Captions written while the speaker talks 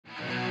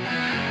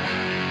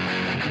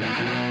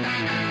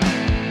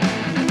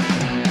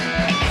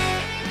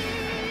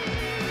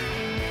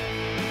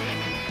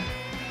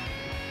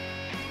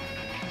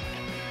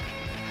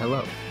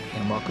Hello,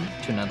 and welcome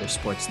to another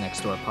Sports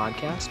Next Door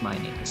podcast. My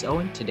name is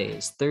Owen. Today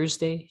is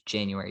Thursday,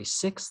 January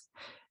 6th,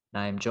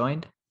 and I am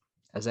joined,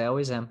 as I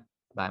always am,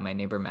 by my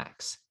neighbor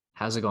Max.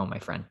 How's it going, my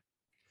friend?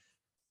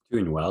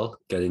 Doing well,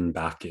 getting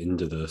back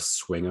into the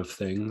swing of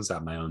things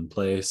at my own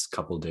place,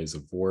 couple days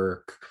of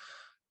work.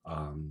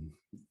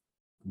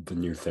 The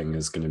new thing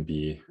is going to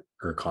be,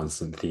 or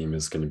constant theme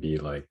is going to be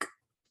like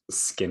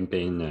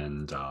skimping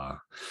and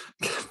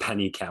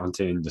penny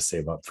counting to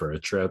save up for a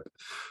trip.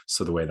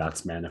 So the way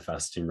that's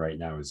manifesting right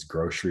now is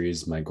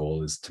groceries. My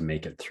goal is to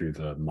make it through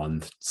the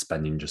month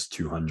spending just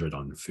 $200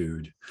 on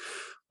food,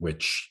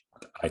 which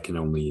I can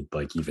only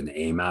like even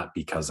aim at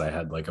because I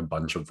had like a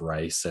bunch of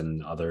rice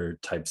and other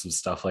types of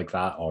stuff like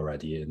that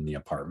already in the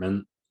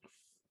apartment.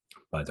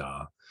 But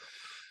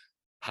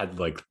had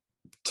like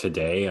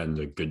today and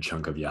a good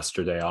chunk of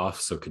yesterday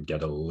off, so could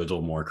get a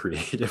little more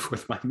creative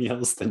with my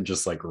meals than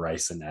just like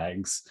rice and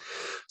eggs.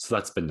 So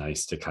that's been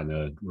nice to kind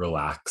of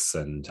relax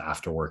and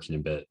after working a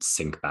bit,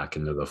 sink back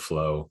into the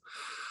flow.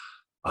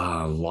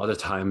 A lot of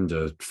time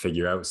to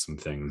figure out some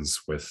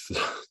things with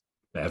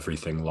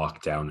everything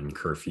locked down and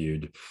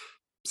curfewed.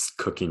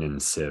 Cooking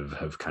and Civ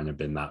have kind of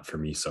been that for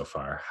me so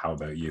far. How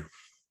about you?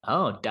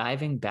 Oh,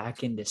 diving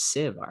back into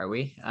Civ, are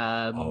we?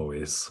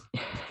 Always.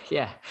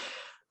 Yeah,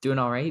 doing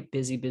all right.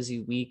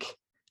 Busy week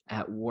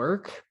at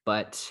work,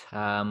 but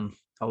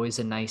always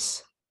a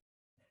nice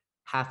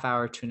half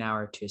hour to an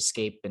hour to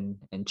escape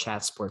and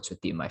chat sports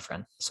with you, my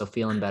friend. So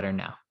feeling better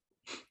now.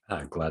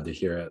 Glad to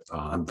hear it.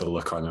 The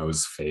look on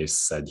O's face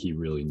said he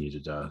really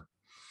needed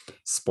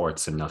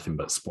sports and nothing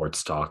but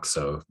sports talk.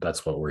 So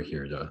that's what we're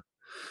here to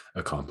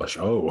accomplish.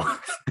 Oh,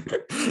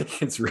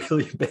 it's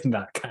really been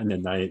that kind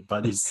of night.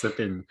 Buddy's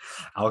sipping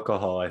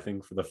alcohol, I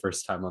think, for the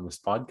first time on this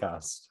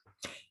podcast.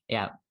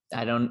 Yeah,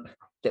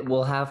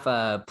 we'll have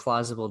a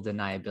plausible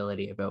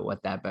deniability about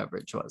what that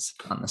beverage was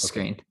on the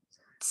screen.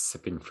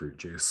 Sipping fruit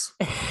juice.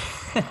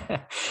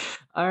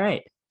 All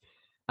right.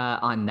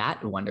 On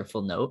that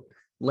wonderful note,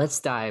 let's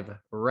dive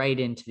right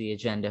into the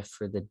agenda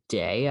for the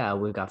day.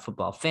 We've got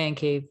Football Fan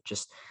Cave,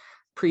 just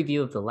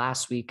preview of the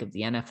last week of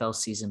the NFL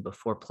season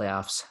before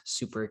playoffs.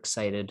 Super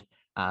excited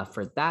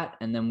for that.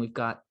 And then we've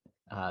got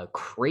a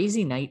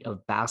crazy night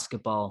of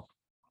basketball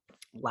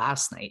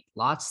last night.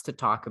 Lots to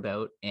talk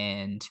about.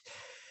 And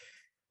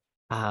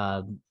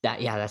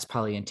that's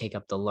probably going to take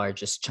up the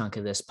largest chunk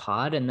of this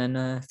pod, and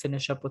then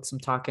finish up with some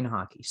talking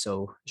hockey.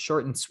 So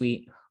short and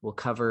sweet. We'll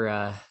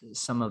cover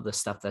some of the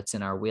stuff that's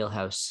in our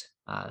wheelhouse.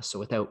 So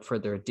without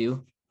further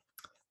ado,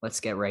 let's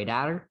get right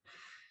at her.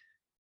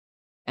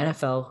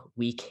 NFL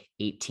Week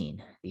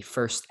 18, the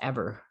first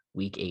ever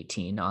Week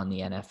 18 on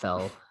the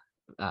NFL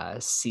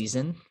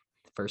season.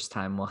 First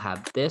time we'll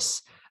have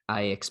this.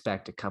 I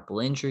expect a couple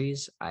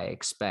injuries. I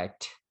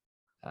expect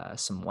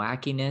some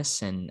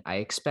wackiness, and I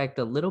expect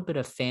a little bit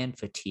of fan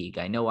fatigue.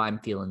 I know I'm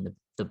feeling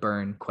the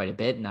burn quite a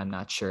bit, and I'm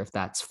not sure if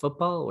that's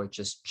football or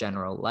just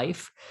general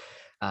life,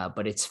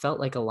 but it's felt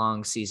like a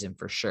long season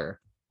for sure.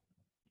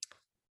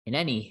 In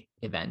any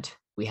event,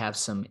 we have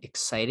some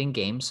exciting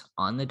games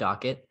on the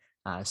docket,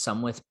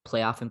 some with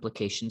playoff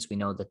implications. We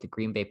know that the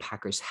Green Bay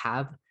Packers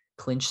have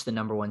clinched the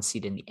number one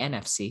seed in the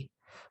NFC,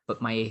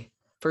 but my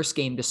first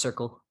game to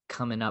circle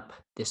coming up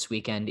this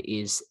weekend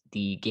is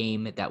the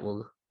game that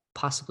will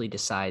possibly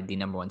decide the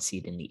number one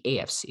seed in the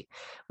AFC.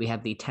 We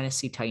have the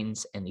Tennessee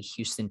Titans and the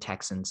Houston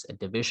Texans, a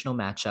divisional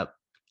matchup.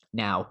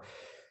 Now,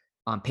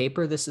 on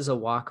paper, this is a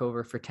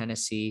walkover for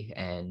Tennessee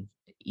and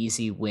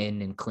easy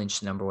win and clinch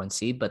the number one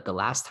seed. But the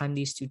last time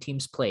these two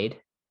teams played,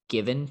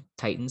 given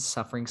Titans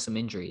suffering some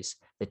injuries,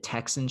 the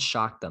Texans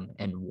shocked them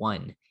and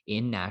won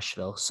in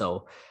Nashville.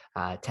 So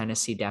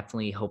Tennessee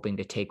definitely hoping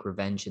to take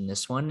revenge in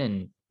this one.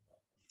 And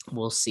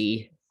we'll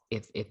see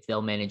if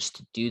they'll manage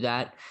to do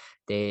that.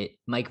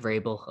 Mike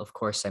Vrabel, of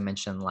course, I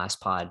mentioned in the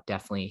last pod,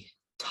 definitely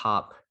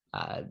top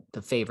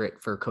the favorite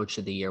for coach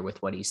of the year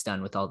with what he's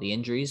done with all the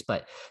injuries,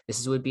 but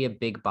would be a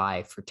big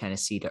buy for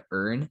Tennessee to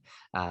earn,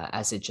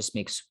 as it just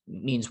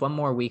means one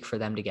more week for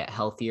them to get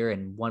healthier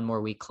and one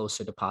more week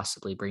closer to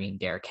possibly bringing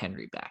Derrick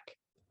Henry back.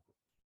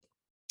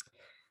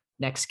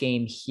 Next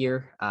game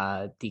here,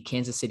 the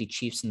Kansas City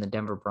Chiefs and the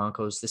Denver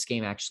Broncos. This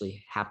game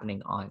actually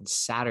happening on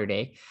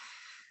Saturday.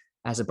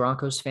 As a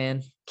Broncos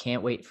fan,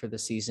 can't wait for the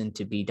season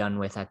to be done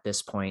with at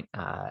this point.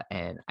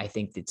 And I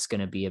think it's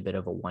going to be a bit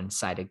of a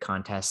one-sided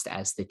contest,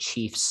 as the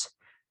Chiefs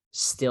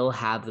still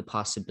have the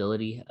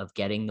possibility of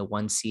getting the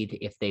one seed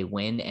if they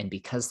win. And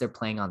because they're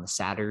playing on the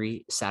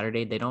Saturday,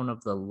 they don't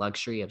have the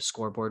luxury of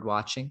scoreboard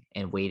watching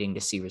and waiting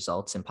to see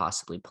results and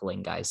possibly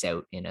pulling guys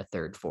out in a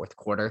third, fourth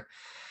quarter.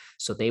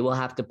 So they will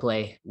have to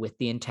play with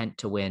the intent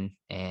to win.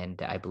 And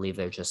I believe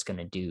they're just going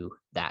to do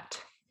that.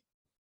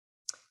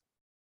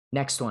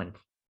 Next one.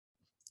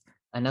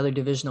 Another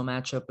divisional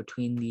matchup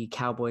between the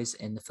Cowboys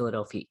and the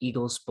Philadelphia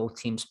Eagles, both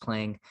teams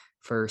playing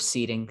for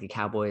seeding. The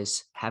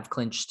Cowboys have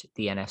clinched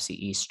the NFC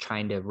East,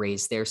 trying to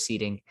raise their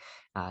seeding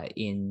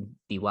in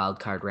the wild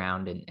card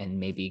round and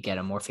maybe get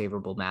a more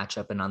favorable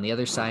matchup. And on the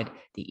other side,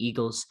 the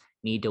Eagles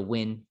need to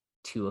win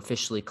to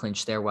officially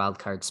clinch their wild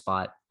card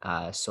spot.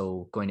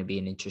 So going to be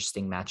an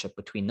interesting matchup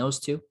between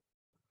those two.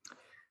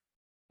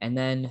 And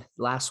then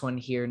last one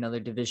here, another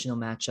divisional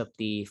matchup,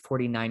 the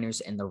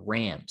 49ers and the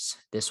Rams.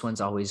 This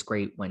one's always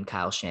great when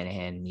Kyle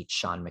Shanahan meets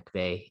Sean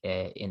McVay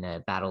in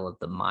a battle of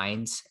the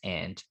minds.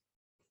 And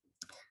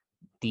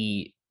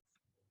the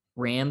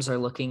Rams are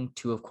looking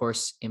to, of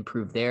course,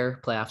 improve their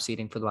playoff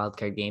seeding for the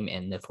wildcard game.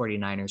 And the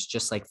 49ers,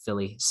 just like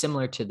Philly,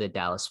 similar to the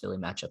Dallas Philly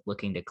matchup,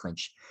 looking to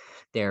clinch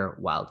their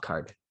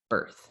wildcard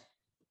berth.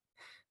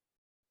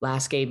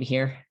 Last game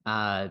here,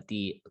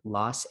 the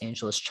Los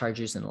Angeles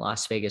Chargers and the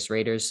Las Vegas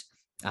Raiders.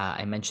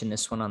 I mentioned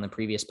this one on the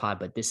previous pod,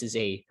 but this is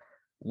a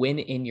win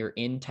in your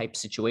in type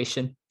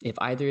situation. If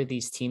either of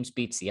these teams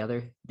beats the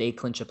other, they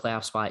clinch a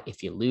playoff spot.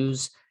 If you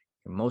lose,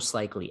 you're most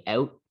likely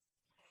out.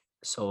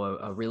 So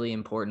a really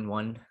important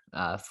one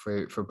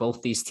for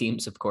both these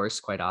teams, of course,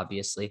 quite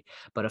obviously.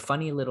 But a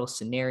funny little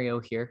scenario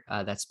here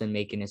that's been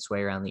making its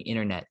way around the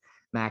internet.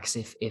 Max,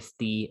 if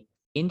the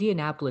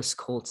Indianapolis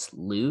Colts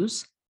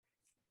lose,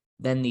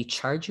 then the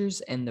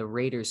Chargers and the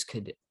Raiders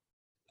could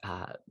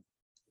uh,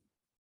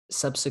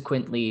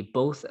 subsequently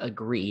both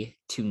agree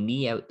to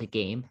knee out the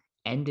game,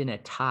 end in a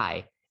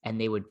tie, and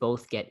they would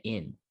both get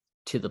in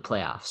to the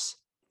playoffs.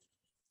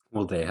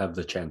 Will they have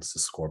the chance to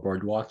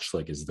scoreboard watch?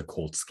 Like, is the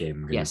Colts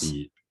game going to Yes.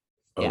 be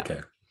Yeah.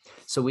 okay?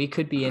 So we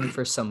could be in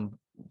for some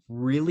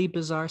really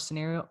bizarre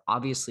scenario.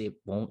 Obviously, it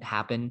won't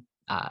happen.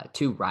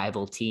 Two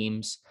rival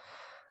teams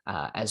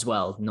as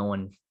well. No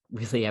one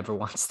really ever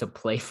wants to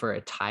play for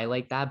a tie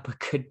like that, but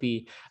could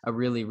be a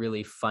really,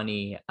 really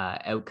funny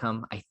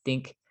outcome. I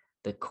think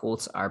the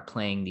Colts are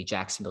playing the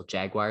Jacksonville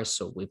Jaguars,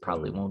 so we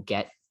probably Oh, won't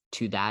get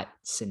to that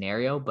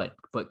scenario, but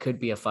could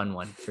be a fun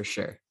one for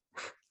sure.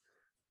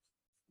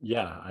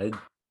 yeah.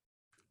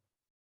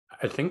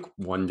 I think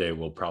one day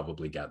we'll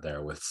probably get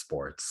there with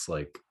sports.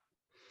 Like,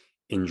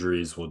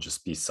 injuries will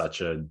just be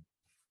such a,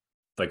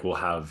 like, we'll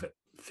have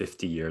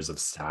 50 years of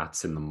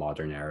stats in the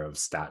modern era of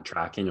stat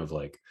tracking of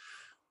like,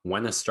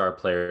 when a star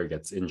player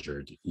gets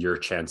injured, your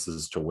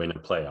chances to win a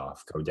playoff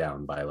go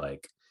down by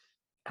like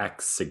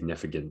X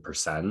significant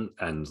percent.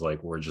 And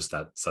like, we're just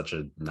at such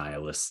a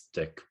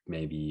nihilistic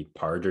maybe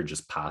part, or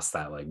just past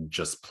that, like,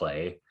 just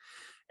play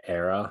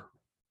era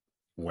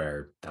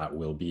where that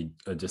will be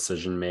a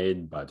decision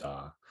made. But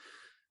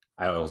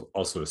I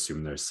also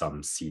assume there's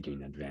some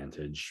seeding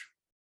advantage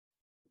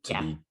to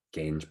Yeah. be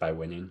gained by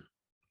winning.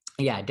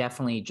 Yeah,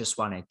 definitely just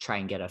want to try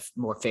and get a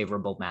more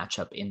favorable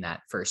matchup in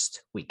that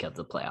first week of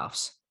the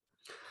playoffs.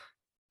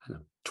 I know,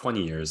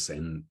 20 years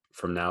in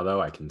from now,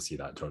 though, I can see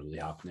that totally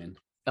happening.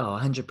 Oh,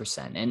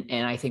 100%.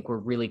 And I think we're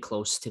really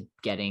close to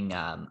getting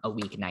a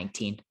week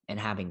 19 and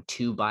having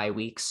two bye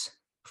weeks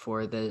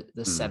for the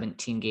Mm,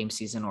 17 game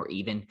season, or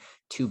even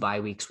two bye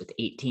weeks with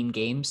 18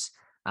 games.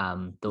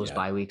 Those yeah.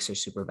 bye weeks are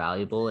super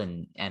valuable,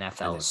 and And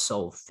NFL is it,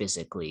 so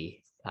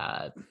physically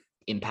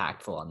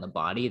impactful on the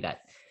body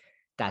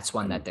that's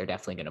one that and they're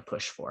definitely going to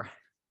push for.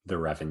 the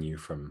revenue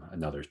from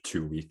another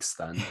 2 weeks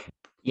then.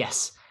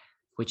 Yes,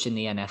 which in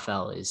the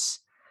NFL is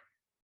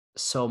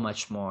so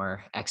much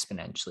more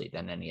exponentially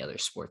than any other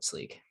sports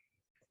league.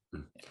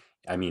 Mm.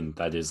 I mean,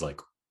 that is like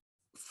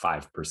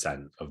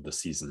 5% of the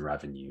season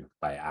revenue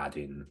by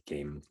adding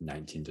game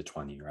 19 to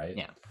 20, right?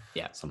 Yeah,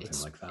 yeah, Something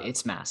like that.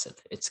 it's massive.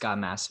 It's got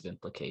massive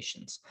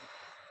implications.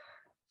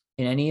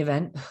 In any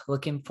event,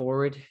 looking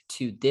forward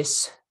to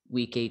this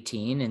week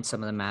 18 and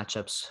some of the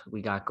matchups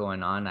we got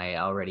going on. I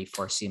already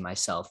foresee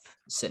myself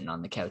sitting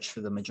on the couch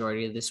for the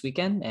majority of this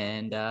weekend,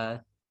 and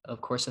of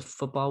course, if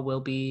football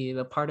will be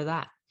a part of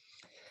that.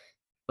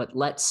 But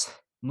let's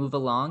move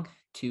along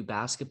to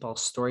basketball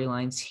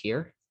storylines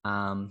here.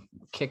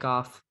 Kick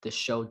off the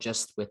show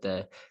just with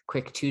a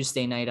quick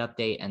Tuesday night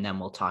update, and then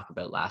we'll talk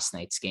about last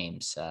night's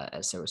games,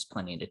 as there was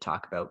plenty to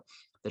talk about.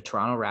 The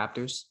Toronto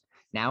Raptors,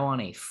 now on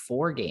a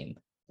 4-game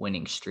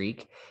winning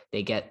streak.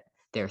 They get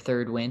their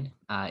third win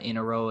in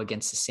a row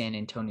against the San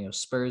Antonio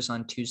Spurs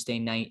on Tuesday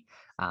night.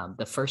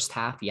 The first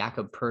half,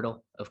 Jakob Poeltl,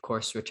 of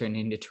course,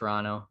 returning to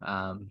Toronto,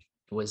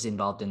 was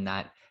involved in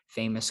that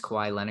famous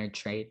Kawhi Leonard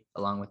trade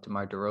along with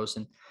DeMar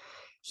DeRozan.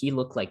 He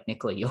looked like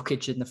Nikola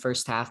Jokic in the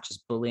first half,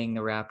 just bullying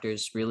the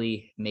Raptors,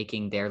 really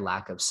making their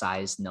lack of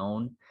size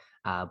known.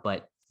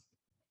 But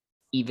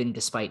even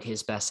despite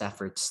his best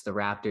efforts, the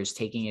Raptors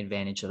taking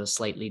advantage of a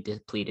slightly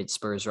depleted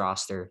Spurs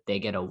roster, they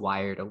get a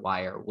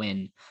wire-to-wire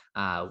win,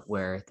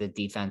 where the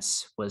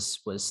defense was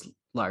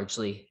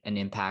largely an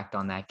impact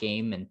on that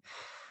game,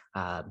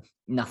 and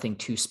nothing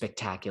too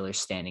spectacular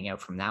standing out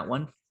from that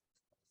one.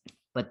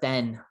 But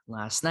then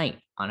last night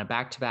on a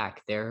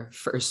back-to-back, their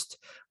first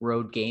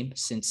road game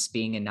since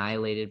being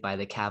annihilated by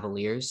the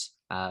Cavaliers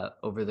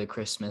over the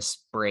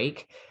Christmas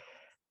break,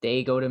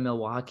 They go to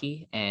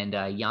Milwaukee, and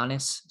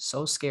Giannis,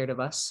 so scared of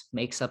us,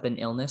 makes up an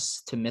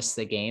illness to miss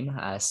the game.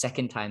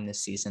 Second time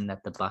this season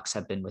that the Bucks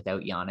have been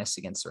without Giannis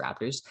against the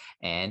Raptors,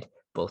 and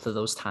both of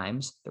those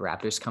times the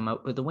Raptors come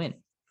out with a win.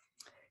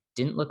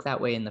 Didn't look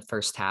that way in the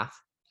first half.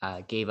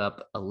 Gave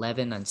up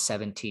 11 on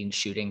 17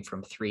 shooting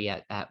from three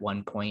at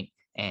one point,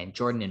 and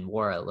Jordan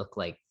Nwora looked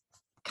like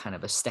kind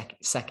of a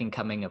second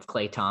coming of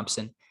Klay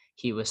Thompson.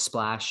 He was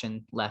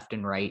splashing left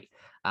and right.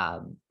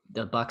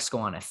 The Bucks go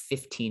on a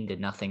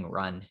 15-0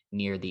 run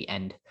near the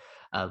end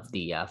of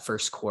the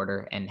first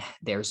quarter, and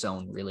their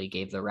zone really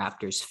gave the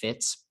Raptors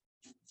fits.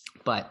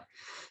 But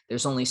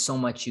there's only so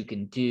much you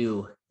can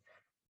do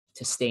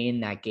to stay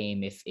in that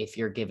game if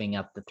you're giving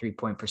up the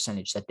 3-point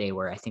percentage that they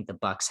were. I think the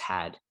Bucks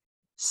had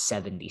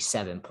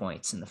 77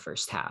 points in the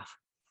first half.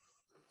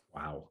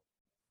 Wow.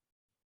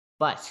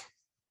 But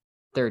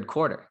third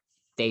quarter,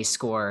 they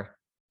score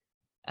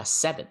a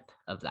seventh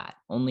of that.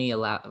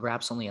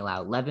 Raps only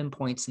allow 11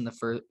 points in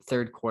the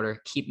third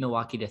quarter, keep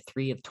Milwaukee to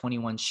 3 of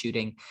 21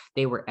 shooting.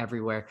 They were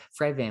everywhere.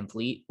 Fred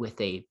VanVleet with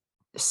a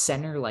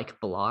center-like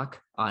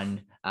block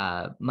on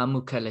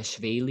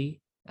Mamukelashvili.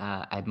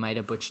 I might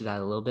have butchered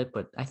that a little bit,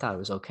 but I thought it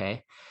was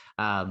okay.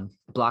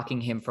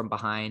 Blocking him from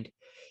behind.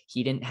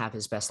 He didn't have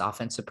his best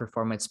offensive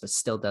performance, but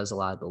still does a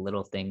lot of the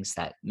little things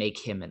that make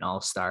him an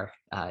all-star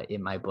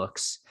in my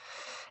books.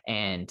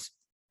 And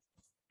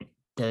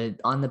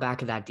on the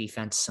back of that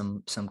defense,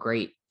 some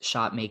great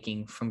shot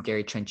making from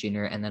Gary Trent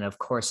Jr. And then, of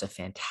course, a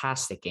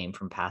fantastic game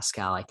from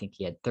Pascal. I think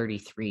he had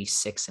 33,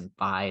 6, and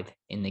 5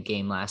 in the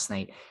game last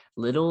night.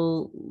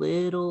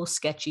 Little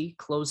sketchy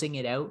closing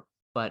it out,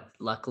 but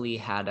luckily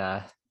had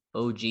a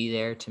OG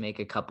there to make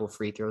a couple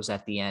free throws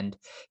at the end.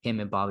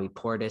 Him and Bobby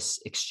Portis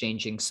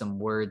exchanging some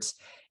words.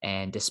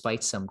 And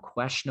despite some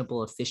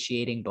questionable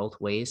officiating both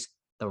ways,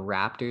 the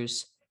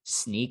Raptors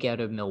sneak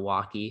out of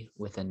Milwaukee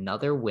with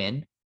another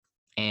win.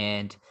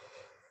 And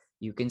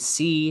you can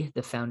see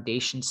the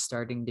foundation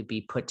starting to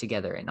be put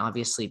together. And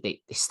obviously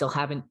they still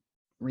haven't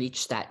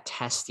reached that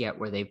test yet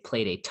where they've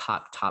played a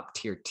top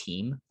tier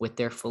team with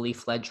their fully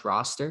fledged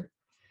roster.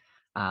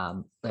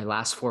 Their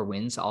last 4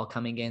 wins all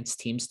coming against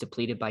teams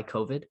depleted by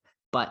COVID,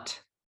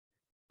 but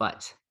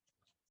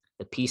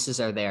the pieces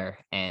are there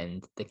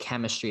and the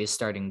chemistry is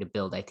starting to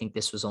build. I think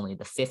this was only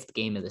the 5th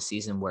game of the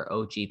season where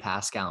OG,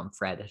 Pascal, and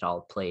Fred had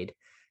all played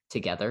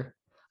together.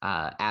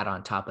 Add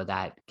on top of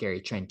that, Gary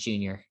Trent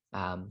Jr.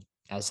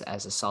 As a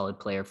solid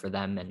player for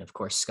them, and of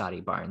course Scotty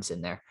Barnes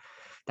in there.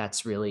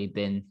 That's really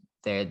been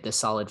the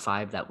solid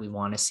 5 that we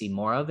want to see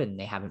more of, and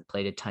they haven't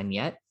played a ton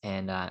yet.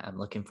 And I'm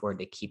looking forward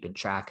to keeping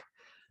track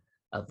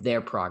of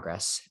their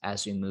progress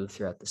as we move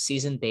throughout the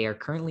season. They are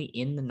currently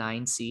in the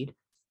 9 seed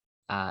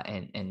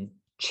and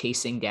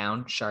chasing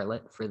down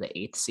Charlotte for the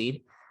 8th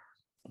seed.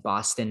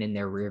 Boston in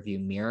their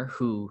rearview mirror,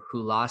 who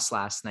lost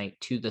last night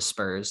to the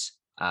Spurs,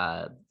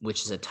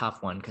 which is a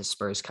tough one because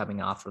Spurs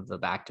coming off of the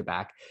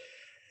back-to-back.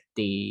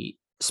 The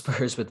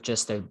Spurs with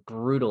just a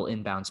brutal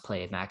inbounds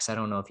play. Max, I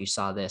don't know if you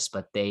saw this,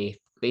 but they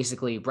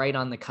basically right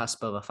on the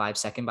cusp of a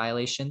 5-second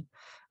violation.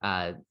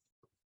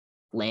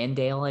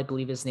 Landale, I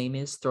believe his name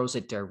is, throws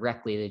it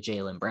directly to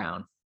Jaylen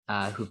Brown,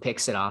 who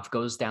picks it off,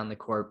 goes down the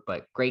court,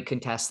 but great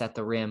contest at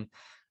the rim.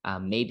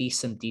 Maybe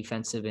some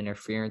defensive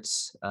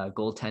interference,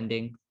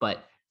 goaltending,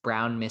 but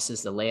Brown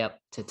misses the layup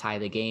to tie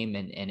the game,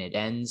 and it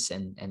ends.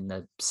 And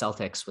the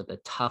Celtics with a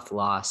tough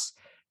loss.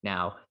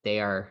 Now they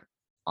are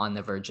on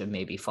the verge of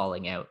maybe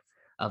falling out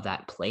of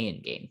that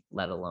play-in game,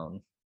 let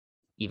alone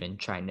even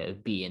trying to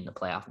be in the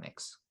playoff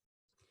mix.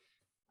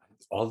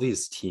 All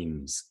these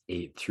teams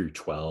 8 through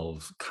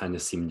 12 kind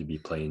of seem to be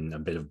playing a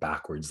bit of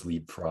backwards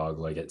leapfrog.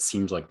 Like it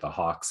seems like the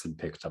Hawks had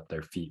picked up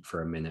their feet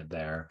for a minute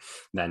there.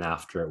 Then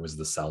after it was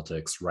the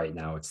Celtics. Right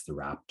now it's the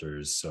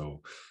Raptors.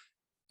 So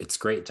it's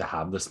great to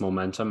have this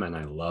momentum. And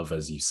I love,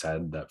 as you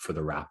said, that for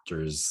the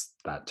Raptors,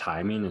 that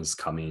timing is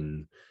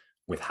coming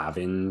with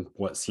having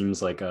what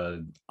seems like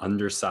a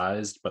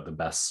undersized, but the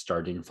best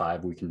starting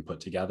 5 we can put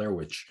together,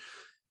 which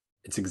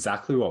it's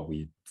exactly what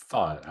we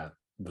thought at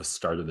the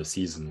start of the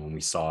season when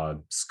we saw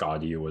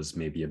Scotty was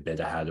maybe a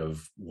bit ahead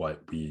of what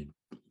we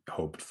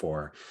hoped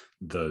for.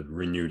 The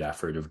renewed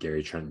effort of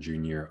Gary Trent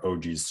Jr.,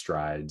 OG's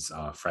strides,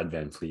 Fred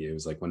VanVleet. It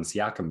was like when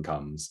Siakam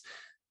comes,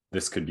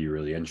 this could be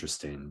really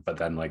interesting. But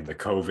then like the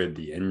COVID,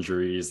 the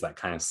injuries that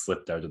kind of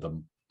slipped out of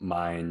the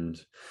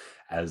mind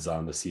as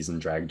the season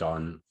dragged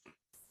on.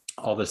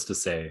 All this to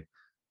say,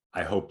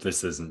 I hope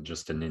this isn't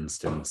just an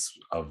instance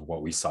of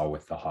what we saw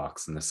with the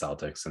Hawks and the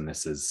Celtics, and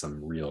this is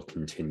some real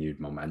continued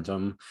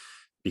momentum,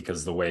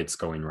 because the way it's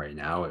going right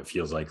now, it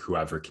feels like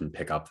whoever can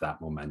pick up that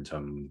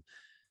momentum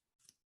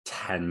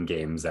 10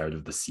 games out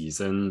of the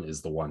season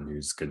is the one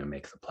who's going to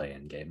make the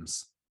play-in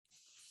games.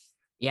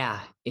 Yeah,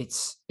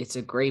 it's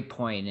a great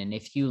point. And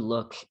if you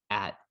look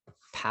at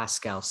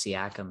Pascal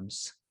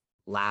Siakam's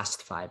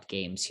last 5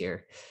 games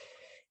here,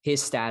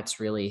 his stats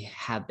really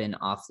have been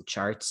off the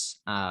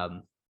charts.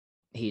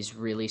 He's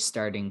really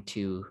starting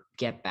to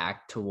get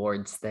back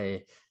towards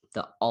the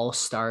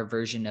all-star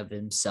version of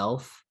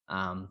himself.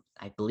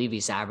 I believe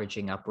he's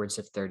averaging upwards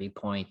of 30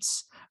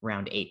 points,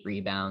 around 8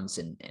 rebounds,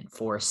 and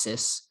 4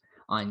 assists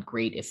on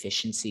great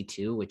efficiency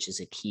too, which is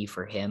a key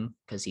for him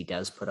because he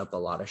does put up a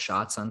lot of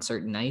shots on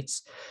certain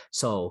nights.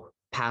 So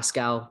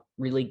Pascal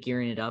really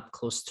gearing it up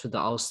close to the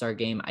All-Star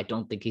game. I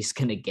don't think he's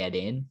going to get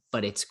in,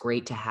 but it's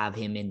great to have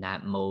him in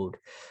that mode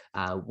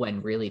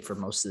when really for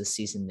most of the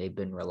season they've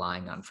been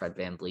relying on Fred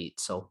VanVleet.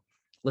 So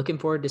looking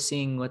forward to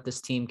seeing what this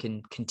team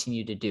can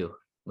continue to do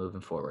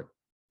moving forward.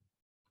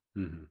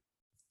 Mhm.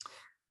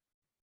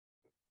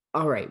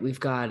 All right, we've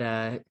got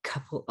a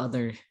couple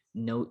other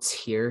notes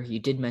here. You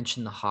did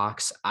mention the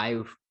Hawks.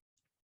 I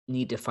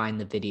need to find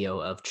the video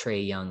of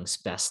Trae Young's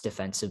best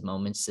defensive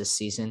moments this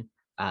season.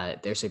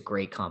 There's a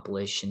great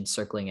compilation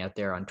circling out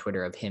there on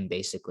Twitter of him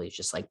basically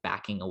just like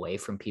backing away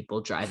from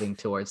people driving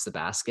towards the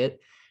basket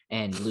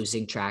and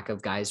losing track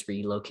of guys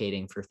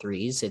relocating for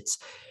threes.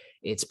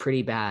 It's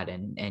pretty bad.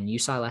 And you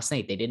saw last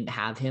night they didn't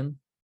have him.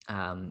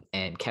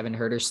 And Kevin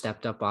Huerter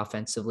stepped up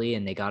offensively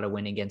and they got a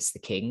win against the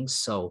Kings.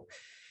 So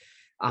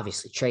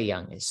obviously Trae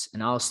Young is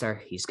an all-star.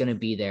 He's going to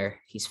be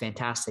there. He's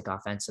fantastic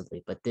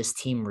offensively, but this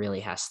team really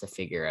has to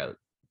figure out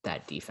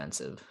that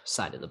defensive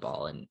side of the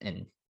ball.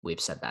 And we've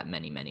said that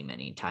many, many,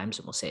 many times,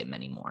 and we'll say it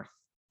many more.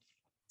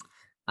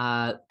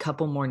 A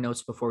couple more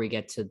notes before we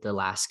get to the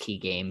last key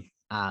game.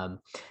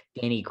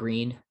 Danny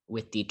Green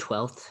with the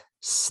 12th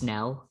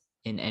Snell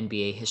in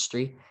NBA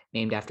history,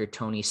 named after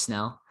Tony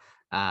Snell.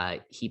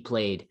 He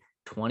played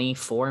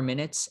 24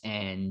 minutes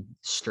and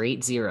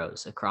straight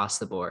zeros across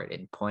the board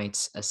in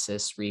points,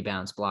 assists,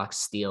 rebounds, blocks,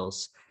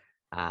 steals,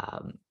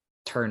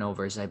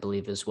 turnovers, I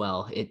believe as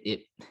well.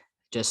 It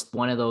just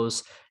one of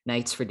those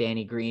nights for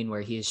Danny Green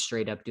where he is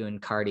straight up doing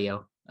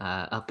cardio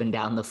up and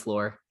down the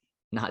floor,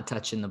 not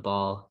touching the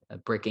ball,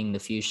 bricking the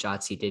few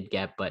shots he did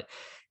get, but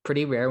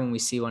pretty rare when we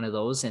see one of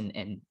those.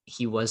 And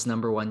he was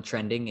 #1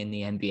 trending in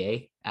the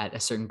NBA at a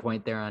certain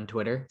point there on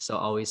Twitter. So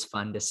always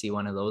fun to see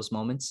one of those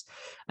moments.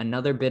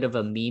 Another bit of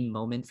a meme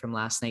moment from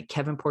last night,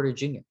 Kevin Porter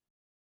Jr.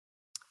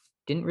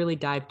 Didn't really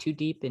dive too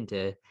deep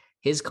into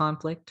his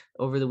conflict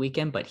over the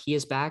weekend, but he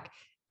is back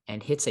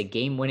and hits a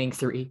game-winning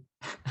 3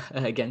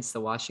 against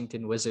the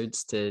Washington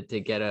Wizards to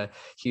get a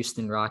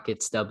Houston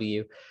Rockets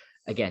W.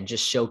 Again,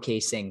 just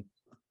showcasing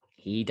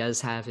he does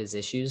have his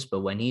issues,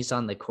 but when he's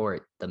on the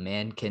court, the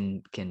man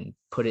can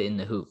put it in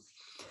the hoop.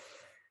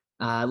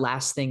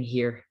 Last thing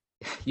here,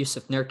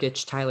 Yusuf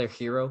Nurkic, Tyler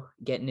Hero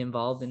getting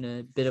involved in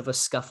a bit of a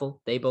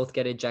scuffle. They both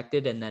get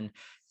ejected, and then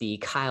the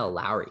Kyle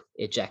Lowry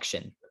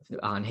ejection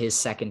on his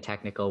second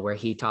technical where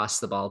he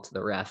tossed the ball to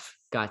the ref,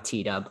 got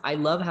teed up. I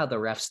love how the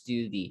refs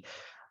do the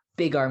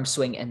big arm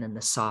swing and then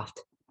the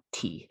soft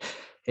tee.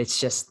 It's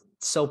just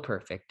so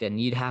perfect,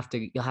 and you'll have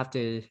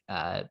to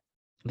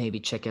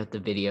maybe check out the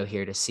video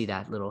here to see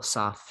that little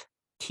soft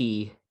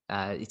tee.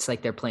 It's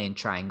like they're playing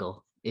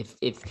triangle.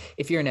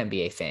 If you're an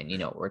NBA fan, you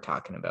know what we're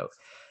talking about.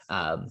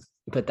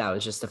 But that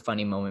was just a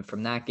funny moment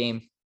from that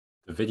game.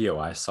 The video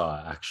I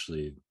saw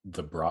actually,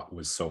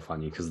 was so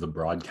funny because the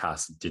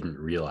broadcast didn't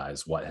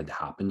realize what had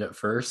happened at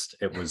first.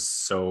 It was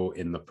so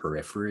in the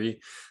periphery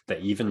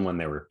that even when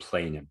they were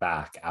playing it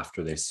back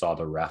after they saw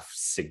the ref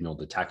signal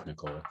the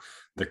technical,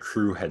 the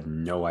crew had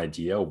no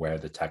idea where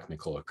the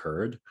technical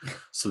occurred.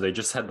 So they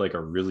just had like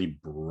a really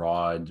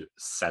broad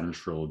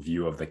central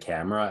view of the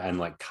camera, and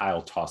like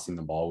Kyle tossing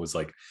the ball was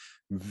like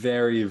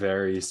very,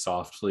 very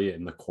softly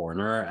in the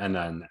corner. And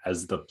then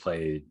as the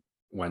play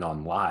went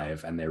on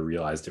live and they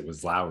realized it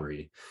was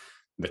Lowry,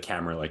 the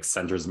camera like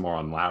centers more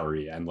on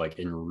Lowry, and like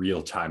in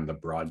real time the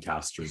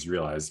broadcasters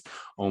realized,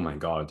 oh my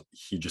god,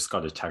 he just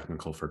got a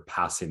technical for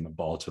passing the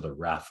ball to the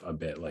ref a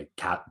bit like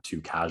too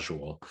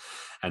casual,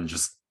 and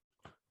just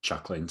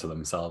chuckling to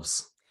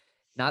themselves.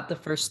 Not the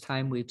first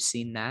time we've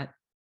seen that,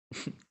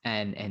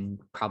 and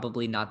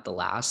probably not the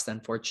last,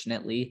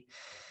 unfortunately.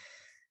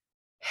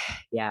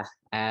 Yeah,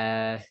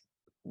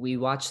 we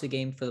watch the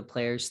game for the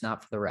players,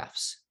 not for the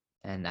refs,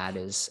 and that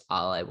is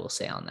all I will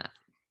say on that.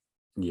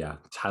 Yeah,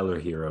 Tyler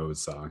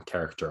Hero's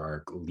character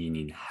arc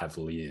leaning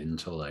heavily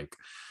into like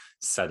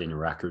setting a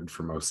record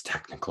for most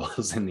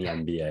technicals in the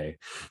NBA,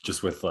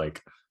 just with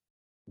like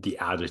the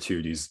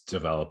attitude he's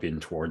developing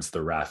towards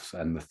the ref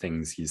and the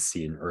things he's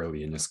seen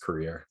early in his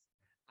career.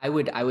 I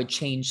would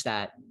change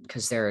that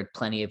because there are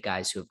plenty of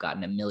guys who have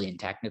gotten a million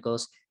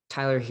technicals.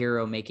 Tyler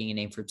Hero making a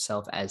name for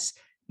himself as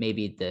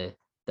maybe the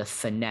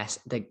finesse,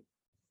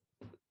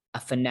 a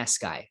finesse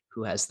guy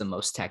who has the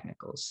most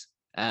technicals.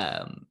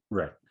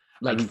 Right.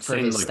 Like I'm for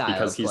saying his like style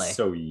because of he's play.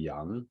 so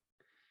young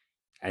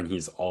and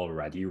he's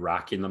already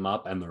racking them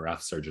up and the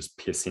refs are just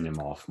pissing him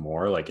off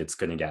more, like it's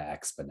going to get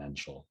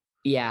exponential.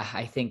 Yeah,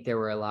 I think there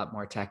were a lot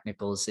more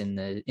technicals in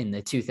the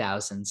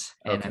 2000s,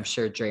 and I'm Okay.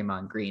 sure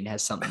Draymond Green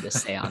has something to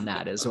say on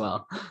that as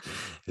well.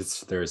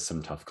 There's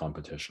some tough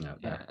competition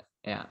out there.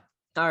 Yeah, yeah.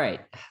 All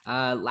right.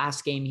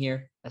 Last game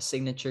here, a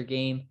signature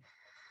game.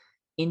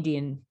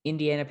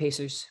 Indiana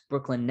Pacers,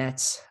 Brooklyn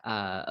Nets.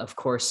 Of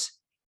course,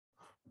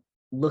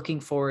 looking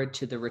forward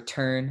to the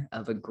return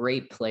of a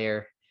great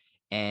player.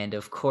 And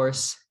of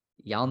course,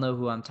 y'all know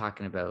who I'm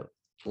talking about,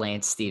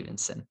 Lance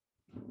Stevenson.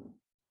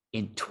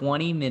 in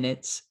 20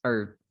 minutes,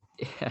 or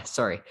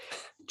sorry,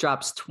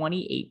 drops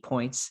 28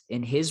 points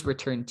in his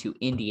return to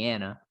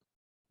Indiana.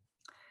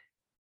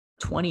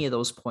 20 of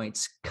those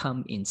points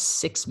come in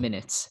 6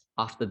 minutes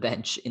off the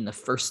bench in the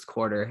first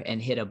quarter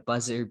and hit a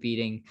buzzer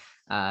beating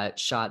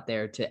shot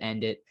there to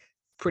end it.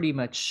 Pretty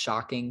much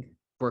shocking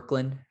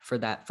Brooklyn for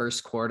that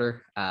first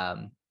quarter.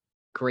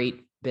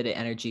 Great bit of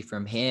energy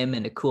from him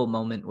and a cool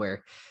moment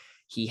where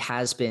he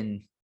has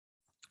been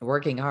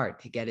working hard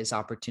to get his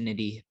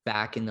opportunity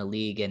back in the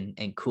league,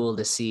 and cool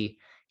to see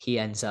he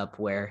ends up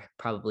where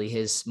probably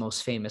his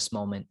most famous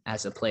moment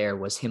as a player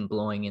was him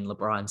blowing in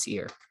LeBron's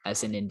ear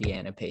as an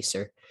Indiana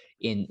Pacer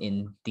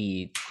in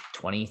the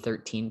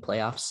 2013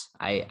 playoffs,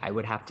 I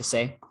would have to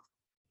say.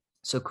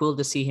 So cool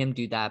to see him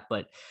do that,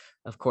 but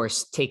of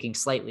course, taking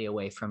slightly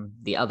away from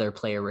the other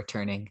player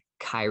returning,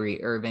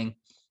 Kyrie Irving,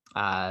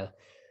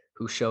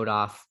 who showed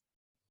off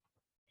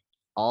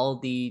all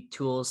the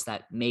tools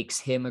that makes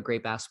him a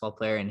great basketball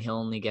player, and he'll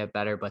only get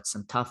better, but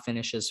some tough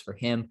finishes for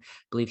him. I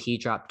believe he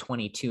dropped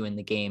 22 in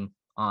the game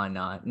on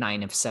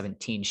 9 of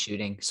 17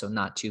 shooting, so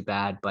not too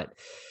bad. But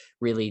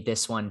really,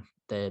 this one,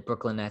 the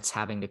Brooklyn Nets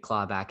having to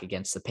claw back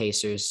against the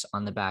Pacers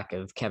on the back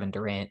of Kevin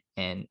Durant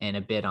and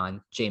a bit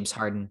on James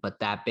Harden. But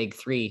that big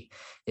three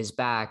is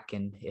back,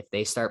 and if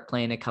they start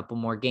playing a couple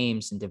more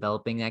games and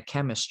developing that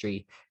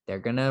chemistry, they're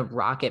gonna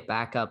rocket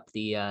back up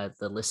the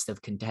list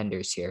of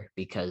contenders here,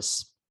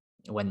 because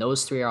when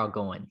those three are all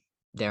going,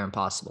 they're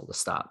impossible to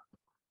stop.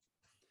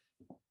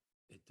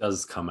 It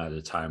does come at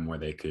a time where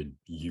they could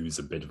use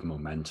a bit of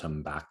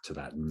momentum back to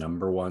that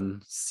number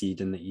one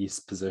seed in the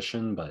East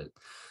position. But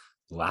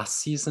last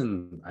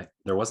season,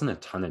 there wasn't a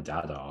ton of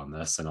data on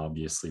this, and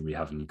obviously we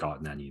haven't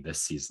gotten any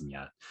this season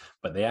yet.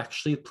 But they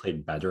actually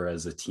played better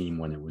as a team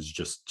when it was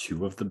just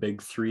two of the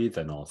big three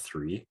than all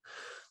three.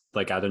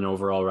 Like at an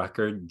overall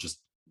record, just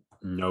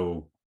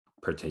no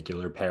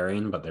particular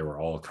pairing, but they were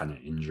all kind of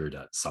injured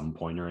at some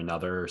point or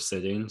another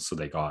sitting. So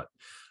they got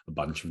a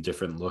bunch of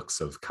different looks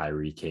of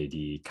Kyrie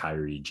KD,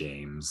 Kyrie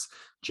James,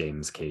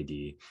 James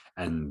KD,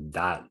 and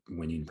that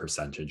winning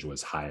percentage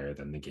was higher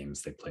than the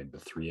games they played, the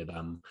three of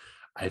them.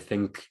 I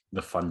think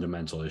the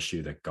fundamental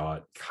issue that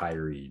got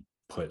Kyrie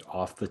put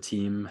off the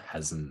team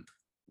hasn't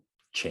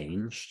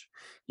changed.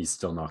 He's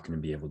still not going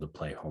to be able to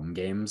play home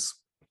games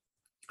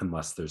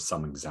unless there's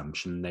some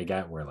exemption they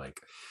get where,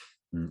 like,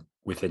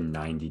 within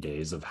 90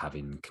 days of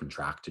having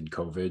contracted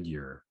COVID,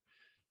 you're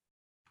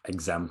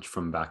exempt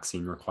from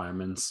vaccine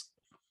requirements.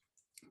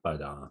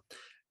 But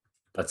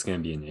that's going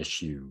to be an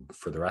issue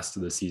for the rest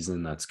of the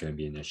season. That's going to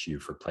be an issue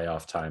for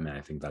playoff time. And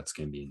I think that's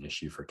going to be an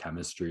issue for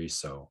chemistry.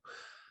 So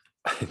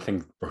I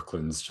think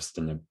Brooklyn's just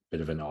in a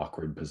bit of an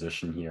awkward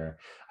position here.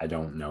 I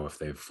don't know if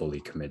they've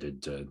fully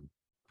committed to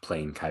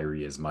playing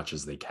Kyrie as much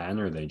as they can,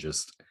 or they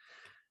just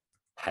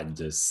had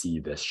to see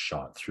this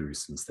shot through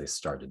since they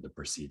started the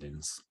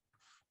proceedings.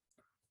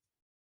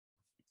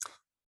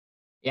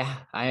 Yeah,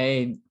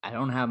 I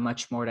don't have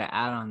much more to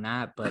add on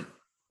that, but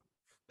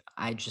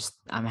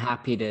I'm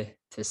happy to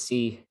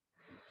see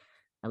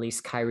at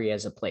least Kyrie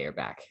as a player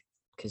back,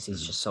 because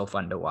he's just so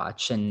fun to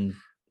watch, and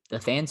the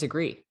fans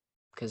agree,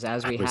 because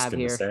as I we was have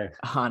going to here say,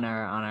 on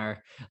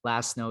our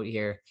last note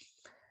here,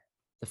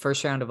 the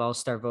first round of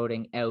All-Star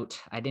voting out.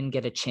 I didn't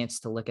get a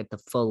chance to look at the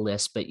full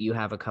list, but you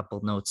have a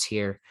couple notes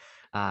here.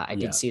 I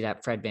did yeah, see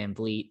that Fred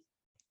VanVleet,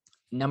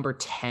 number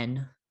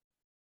 10,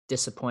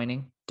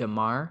 disappointing.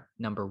 DeMar,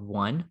 number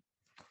 1.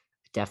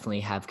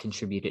 Definitely have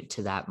contributed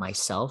to that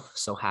myself.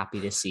 So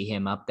happy to see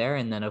him up there.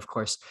 And then, of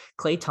course,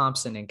 Klay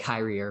Thompson and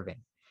Kyrie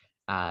Irving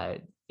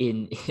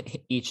in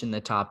each in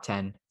the top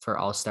 10 for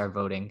All-Star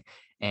voting.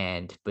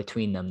 And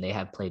between them, they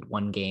have played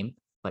one game,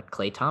 but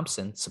Klay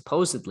Thompson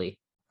supposedly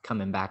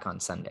coming back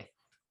on Sunday.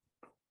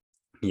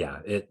 yeah,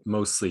 it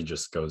mostly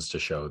just goes to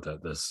show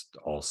that this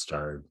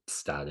all-star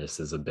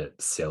status is a bit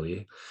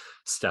silly.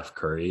 Steph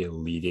Curry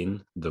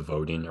leading the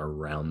voting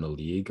around the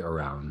league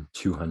around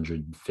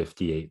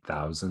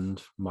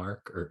 258,000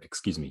 mark, or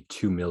excuse me,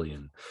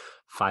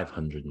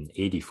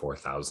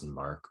 2,584,000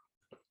 mark.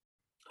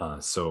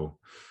 So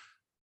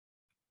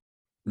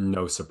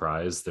no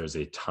surprise, there's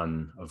a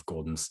ton of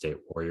Golden State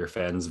Warrior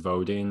fans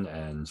voting,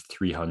 and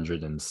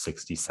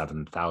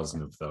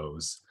 367,000 of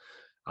those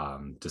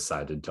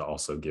decided to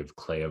also give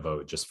Klay a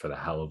vote just for the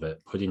hell of it,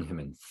 putting him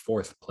in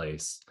 4th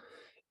place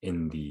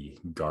in the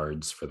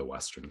guards for the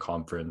Western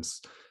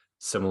Conference.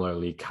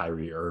 Similarly,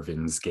 Kyrie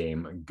Irving's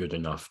game, good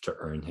enough to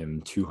earn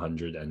him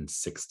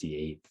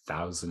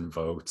 268,000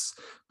 votes,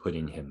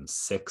 putting him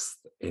 6th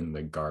in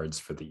the guards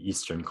for the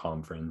Eastern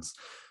Conference.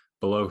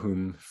 Below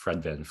whom,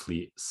 Fred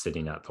VanVleet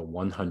sitting at the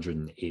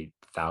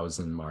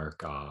 108,000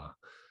 mark.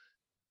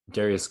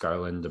 Darius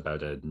Garland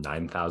about a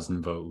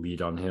 9,000 vote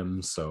lead on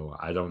him. So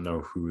I don't know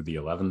who the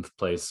 11th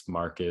place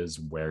mark is,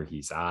 where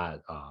he's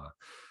at.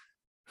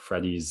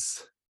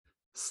 Freddie's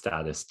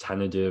status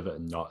tentative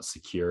and not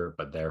secure,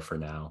 but there for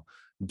now.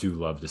 Do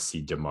love to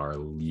see DeMar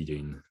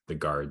leading the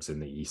guards in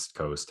the East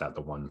Coast at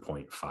the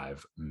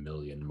 1.5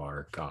 million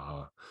mark,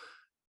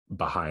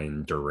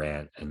 behind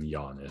Durant and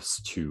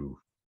Giannis, two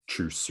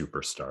true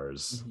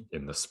superstars Mhm.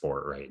 in the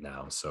sport right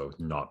now. So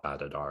not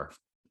bad at our,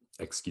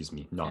 excuse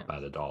me, Yeah. not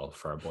bad at all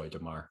for our boy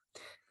Demar.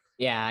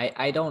 Yeah,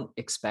 I don't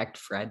expect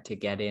Fred to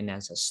get in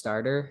as a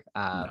starter.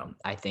 No.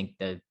 I think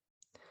the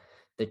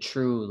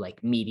true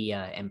like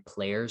media and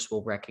players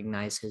will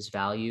recognize his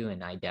value,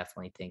 and I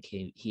definitely think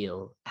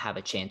he'll have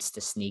a chance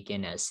to sneak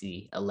in as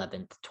the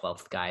 11th,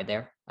 12th guy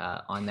there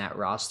on that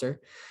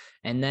roster.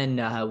 And then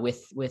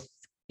with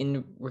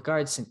in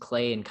regards to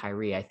Clay and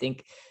Kyrie, I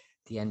think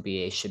the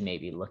NBA should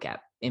maybe look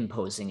at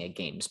imposing a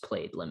games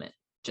played limit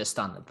just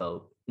on the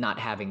vote, not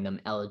having them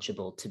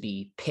eligible to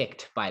be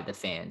picked by the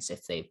fans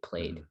if they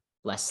played Mhm.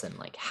 less than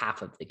like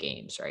half of the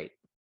games, right?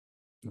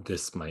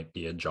 This might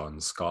be a John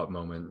Scott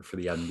moment for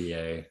the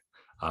NBA.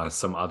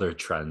 Some other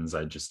trends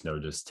I just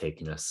noticed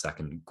taking a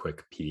second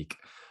quick peek.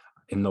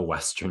 In the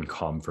Western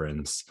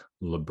Conference,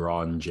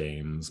 LeBron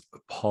James,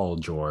 Paul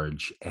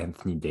George,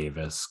 Anthony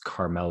Davis,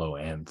 Carmelo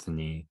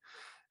Anthony,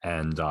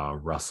 and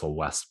Russell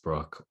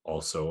Westbrook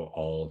also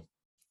all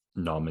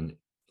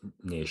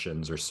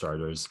nominations or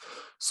starters.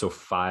 So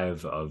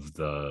five of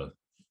the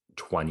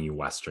 20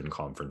 Western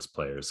Conference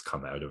players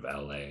come out of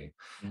LA,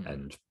 Mm,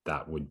 and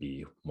that would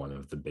be one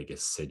of the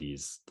biggest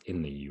cities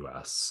in the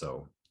US.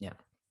 So, yeah.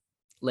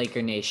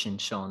 Laker Nation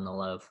showing the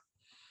love.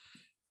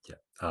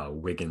 yeah,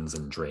 Wiggins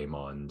and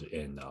Draymond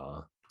in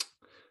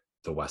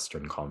the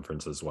Western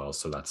Conference as well.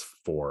 So that's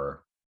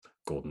four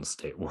Golden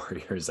State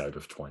Warriors out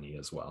of 20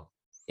 as well.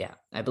 Yeah,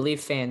 I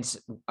believe fans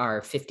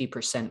are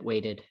 50%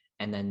 weighted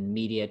and then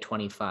media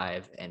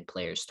 25 and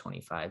players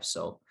 25.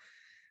 So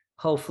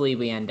hopefully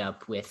we end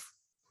up with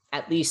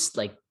at least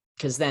like,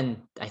 because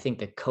then I think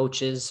the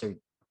coaches or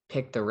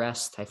pick the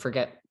rest. I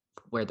forget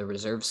where the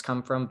reserves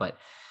come from, but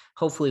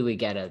hopefully we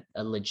get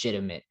a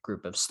legitimate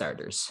group of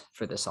starters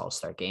for this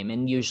all-star game.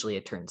 And usually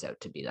it turns out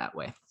to be that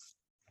way.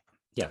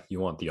 Yeah, you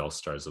want the all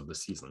stars of the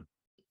season.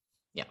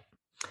 Yeah.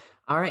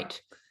 All right.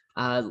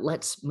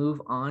 Let's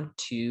move on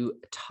to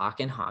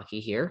talking hockey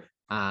here.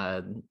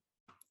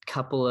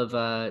 Couple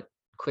of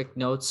quick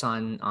notes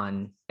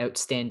on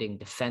outstanding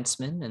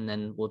defensemen, and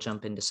then we'll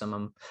jump into some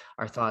of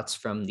our thoughts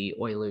from the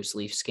Oilers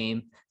Leafs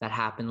game that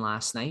happened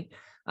last night.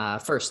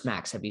 First,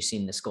 Max, have you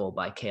seen this goal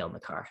by Cale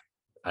Makar?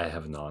 I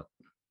have not.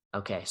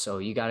 Okay, so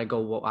you got to go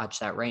watch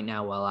that right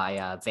now while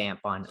I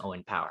vamp on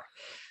Owen Power.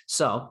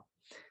 So,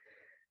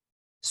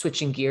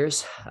 switching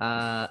gears,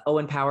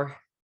 Owen Power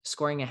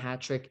scoring a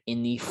hat trick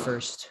in the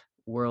first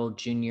World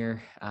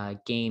Junior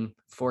game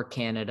for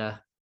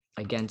Canada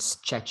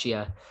against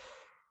Czechia,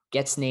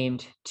 gets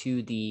named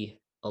to the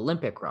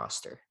Olympic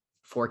roster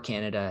for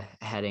Canada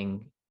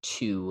heading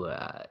to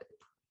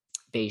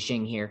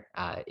Beijing here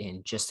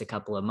in just a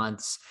couple of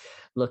months,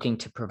 looking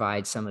to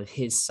provide some of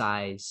his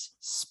size,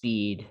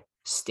 speed,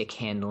 stick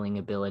handling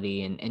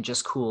ability, and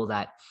just cool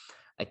that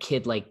a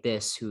kid like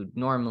this who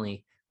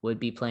normally would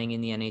be playing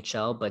in the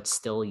NHL, but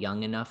still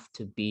young enough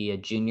to be a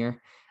junior,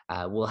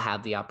 will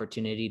have the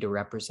opportunity to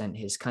represent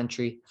his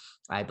country.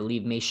 I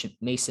believe Mason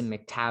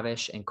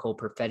McTavish and Cole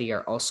Perfetti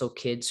are also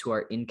kids who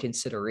are in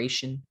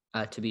consideration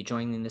to be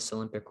joining this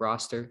Olympic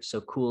roster.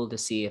 So cool to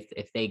see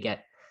if they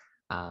get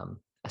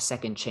a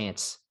second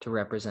chance to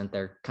represent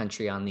their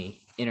country on the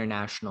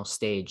international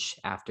stage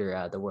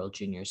after the World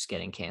Juniors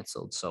getting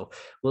canceled. So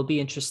will be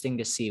interesting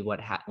to see when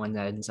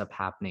that ends up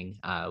happening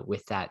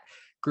with that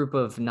group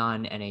of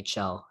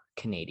non-NHL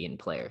Canadian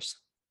players.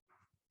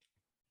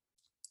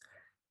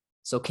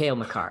 So Cale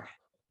Makar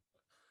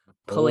Oh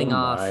pulling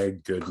off, my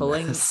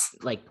pulling goodness.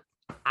 like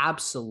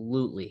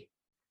absolutely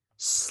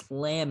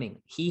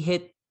slamming. He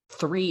hit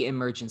 3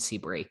 emergency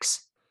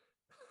breaks,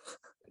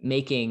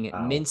 making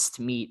Wow. minced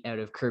meat out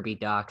of Kirby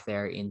Doc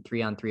there in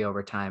 3-on-3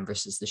 overtime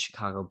versus the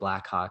Chicago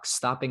Blackhawks,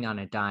 stopping on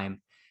a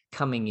dime,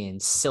 coming in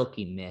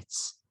silky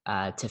mitts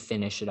to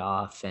finish it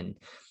off. And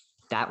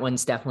that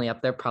one's definitely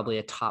up there, probably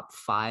a top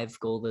 5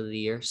 goal of the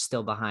year,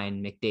 still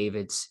behind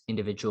McDavid's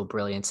individual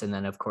brilliance. And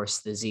then, of course,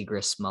 the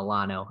Zegras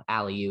Milano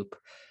alley oop.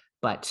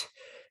 But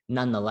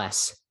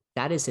nonetheless,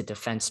 that is a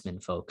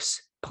defenseman,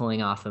 folks,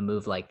 pulling off a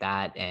move like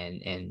that.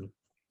 And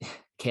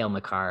Cale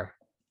Makar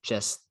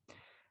just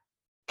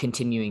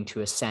continuing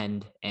to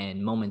ascend,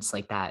 and moments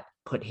like that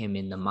put him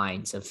in the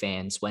minds of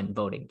fans when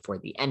voting for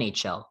the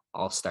NHL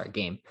All-Star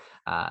game.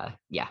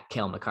 Yeah,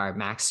 Cale Makar.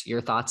 Max,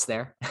 your thoughts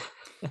there?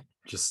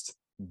 Just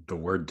the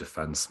word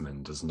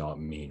defenseman does not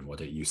mean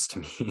what it used to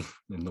mean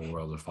in the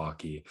world of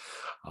hockey.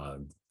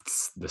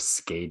 The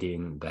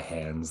skating, the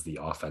hands, the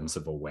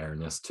offensive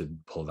awareness to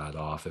pull that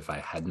off. If I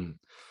hadn't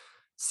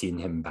seen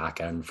him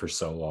back end for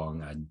so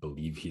long, I'd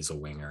believe he's a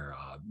winger.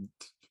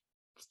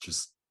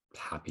 Just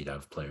happy to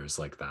have players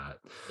like that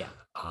Yeah,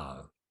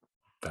 uh,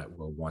 that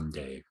will one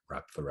day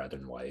rep the red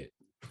and white.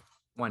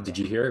 one Did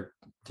day. you hear?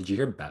 Did you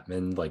hear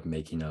Bettman like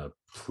making a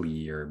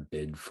plea or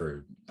bid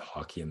for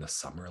hockey in the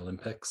Summer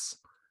Olympics?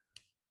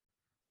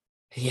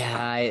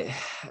 Yeah,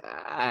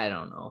 I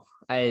don't know.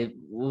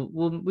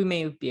 We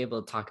may be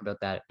able to talk about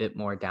that a bit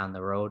more down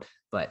the road,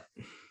 but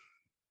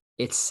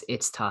it's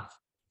tough.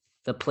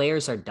 The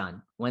players are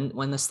done.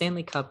 When the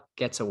Stanley Cup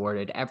gets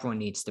awarded, everyone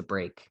needs to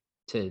break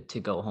to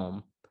go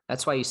home.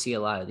 That's why you see a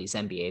lot of these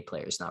NBA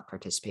players not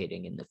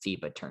participating in the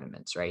FIBA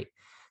tournaments, right?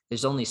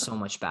 There's only so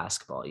much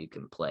basketball you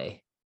can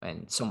play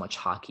and so much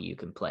hockey you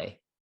can play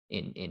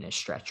in a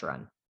stretch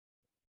run.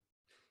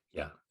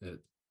 Yeah, it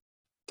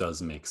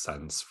does make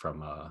sense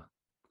from a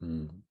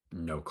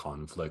no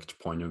conflict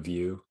point of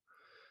view.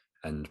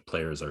 And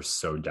players are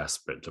so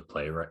desperate to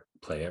play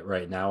it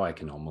right now. I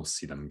can almost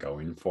see them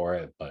going for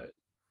it, but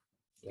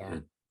Yeah.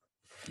 it,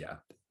 yeah,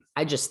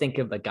 I just think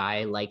of a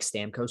guy like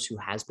Stamkos who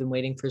has been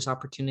waiting for his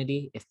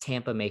opportunity. If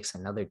Tampa makes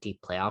another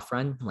deep playoff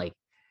run, like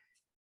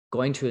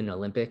going to an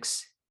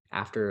Olympics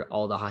after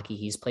all the hockey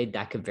he's played,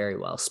 that could very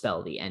well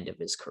spell the end of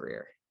his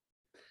career,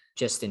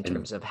 just in and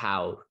terms of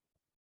how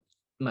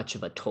much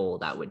of a toll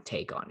that would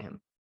take on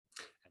him.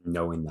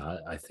 knowing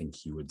that, I think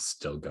he would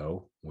still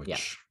go, Yeah.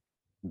 which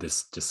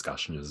this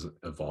discussion is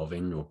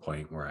evolving to a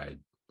point where I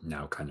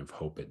now kind of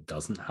hope it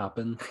doesn't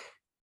happen.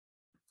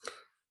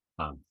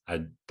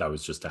 I That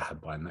was just a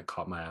headline that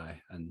caught my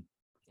eye, and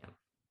Yeah.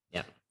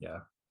 Yeah. yeah,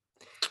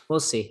 We'll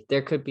see.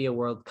 There could be a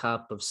World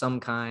Cup of some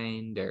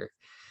kind, or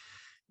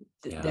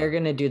they're yeah,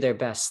 going to do their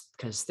best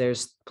because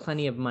there's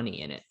plenty of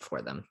money in it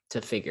for them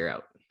to figure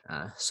out.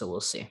 So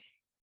we'll see.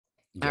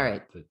 All yeah.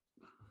 right.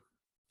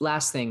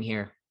 Last thing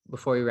here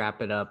before we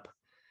wrap it up,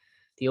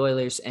 the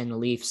Oilers and the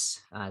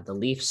Leafs. The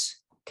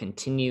Leafs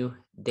continue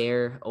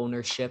their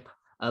ownership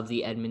of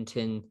the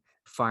Edmonton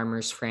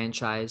Farmers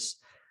franchise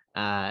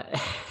uh,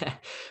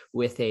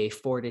 with a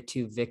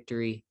 4-2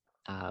 victory.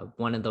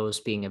 One of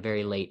those being a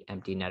very late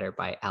empty netter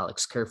by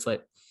Alex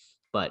Kerfoot.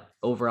 But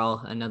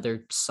overall,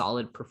 another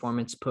solid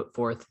performance put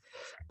forth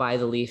by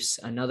the Leafs.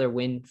 Another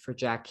win for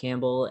Jack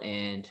Campbell,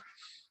 and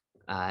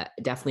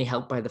definitely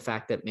helped by the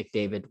fact that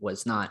McDavid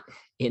was not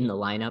in the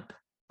lineup.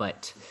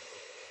 But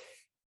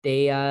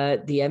the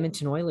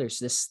Edmonton Oilers,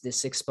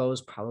 this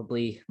exposed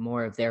probably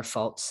more of their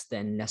faults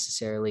than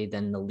necessarily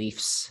than the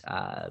Leafs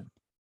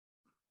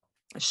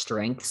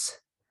strengths,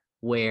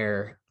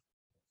 where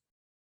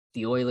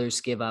the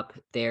Oilers give up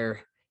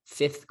their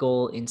fifth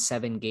goal in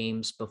 7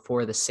 games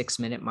before the 6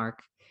 minute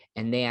mark,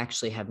 and they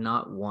actually have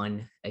not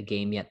won a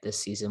game yet this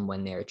season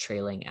when they're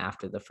trailing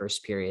after the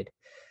first period.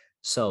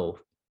 So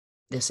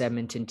this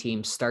Edmonton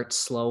team starts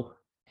slow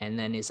and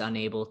then is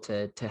unable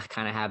to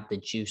kind of have the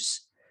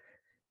juice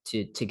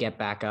to get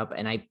back up.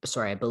 And I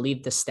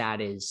believe the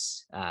stat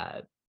is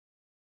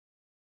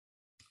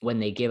when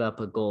they give up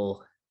a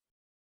goal.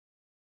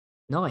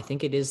 No, I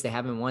think it is they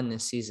haven't won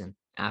this season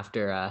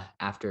after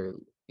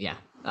yeah.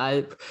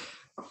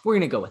 We're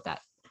gonna go with that.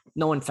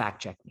 No one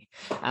fact checked me.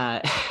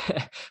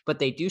 But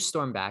they do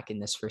storm back in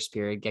this first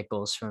period, get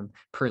goals from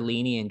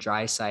Perlini and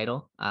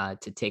Draisaitl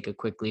to take a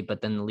quickly,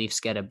 but then the Leafs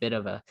get a bit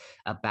of a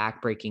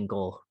back-breaking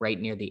goal right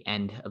near the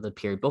end of the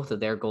period. Both of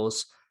their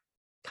goals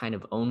kind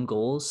of own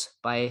goals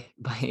by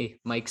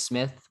Mike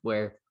Smith,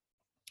 where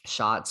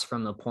shots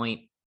from the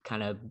point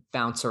kind of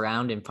bounce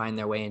around and find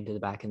their way into the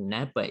back of the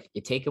net, but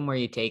you take them where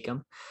you take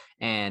them.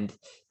 And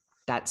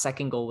that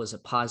second goal was a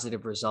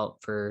positive result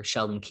for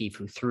Sheldon Keefe,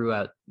 who threw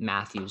out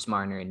Matthews,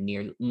 Marner, and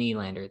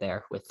Nylander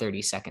there with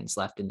 30 seconds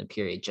left in the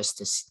period just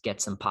to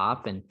get some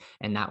pop, and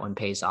that one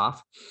pays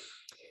off.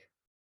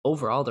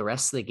 Overall, the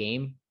rest of the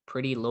game,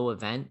 pretty low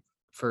event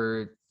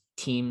for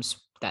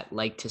teams that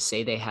like to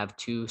say they have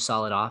two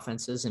solid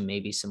offenses and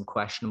maybe some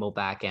questionable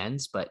back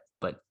ends, but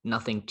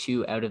nothing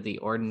too out of the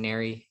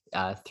ordinary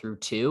through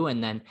two.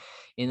 And then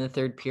in the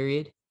third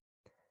period,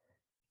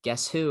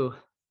 guess who?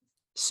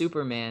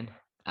 Superman,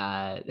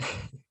 uh,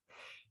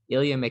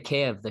 Ilya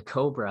Mikheyev, the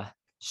Cobra,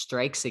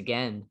 strikes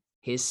again,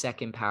 his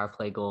second power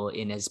play goal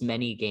in as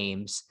many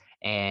games,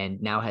 and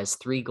now has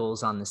 3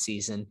 goals on the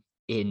season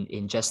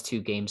in just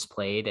 2 games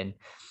played. And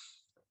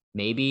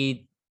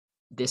maybe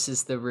this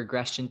is the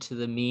regression to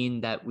the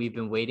mean that we've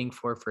been waiting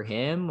for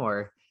him,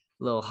 or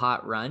a little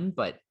hot run,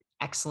 but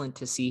excellent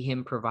to see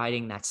him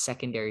providing that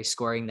secondary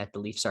scoring that the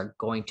Leafs are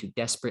going to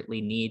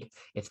desperately need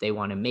if they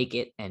want to make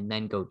it and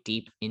then go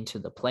deep into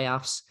the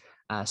playoffs.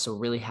 So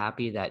really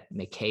happy that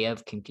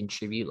Mikheyev can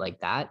contribute like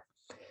that.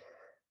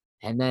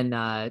 And then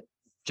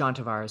John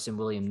Tavares and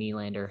William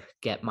Nylander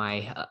get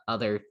my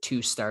other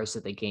 2 stars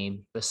of the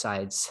game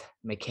besides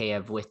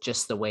Mikheyev, with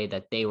just the way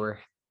that they were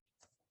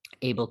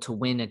able to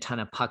win a ton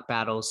of puck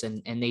battles,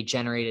 and they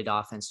generated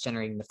offense,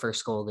 generating the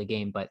first goal of the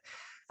game, but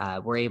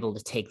were able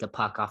to take the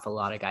puck off a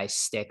lot of guys'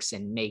 sticks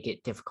and make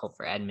it difficult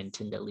for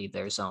Edmonton to leave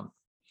their zone.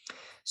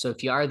 So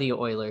if you are the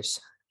Oilers,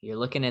 you're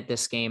looking at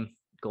this game,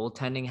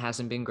 goaltending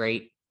hasn't been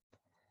great.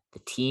 The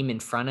team in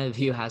front of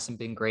you hasn't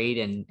been great.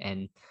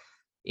 And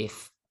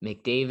if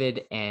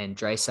McDavid and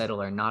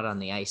Draisaitl are not on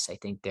the ice, I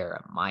think they're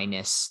a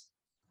minus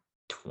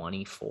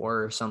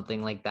 24 or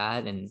something like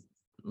that. And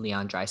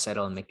Leon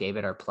Draisaitl and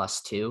McDavid are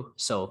 +2.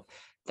 So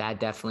that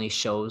definitely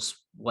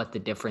shows what the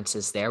difference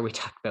is there. We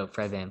talked about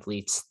Fred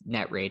VanVleet's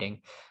net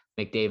rating.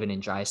 McDavid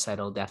and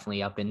Draisaitl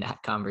definitely up in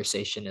that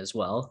conversation as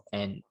well.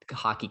 And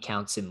hockey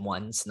counts in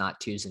ones,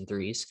 not twos and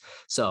threes.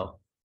 So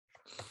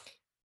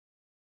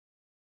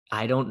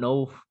I don't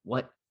know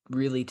what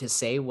really to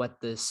say what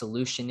the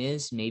solution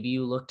is. Maybe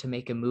you look to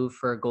make a move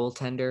for a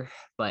goaltender,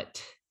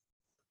 but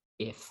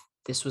if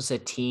this was a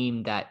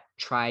team that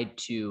tried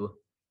to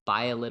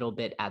buy a little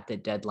bit at the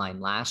deadline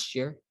last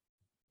year,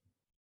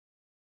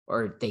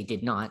 or they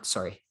did not,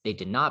 sorry, they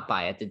did not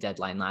buy at the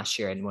deadline last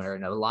year and were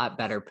in a lot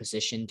better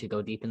position to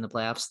go deep in the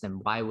playoffs. Then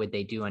why would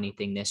they do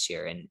anything this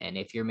year? And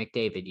if you're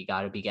McDavid, you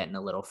got to be getting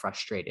a little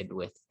frustrated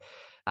with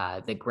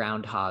the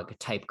groundhog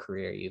type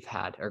career you've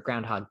had, or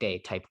Groundhog Day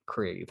type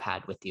career you've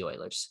had with the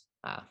Oilers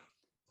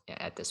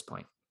at this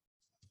point.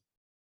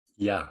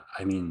 Yeah,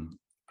 I mean,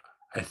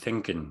 I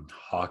think in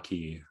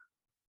hockey,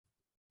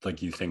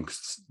 like you think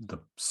the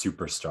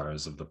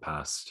superstars of the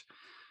past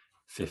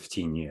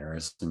 15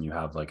 years, and you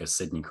have like a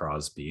Sidney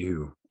Crosby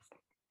who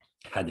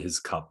had his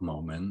cup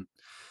moment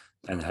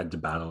and had to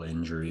battle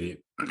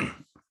injury.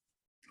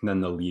 Then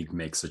the league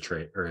makes a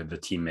trade, or the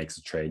team makes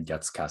a trade,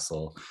 gets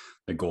Kessel.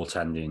 The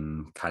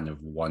goaltending kind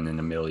of 1 in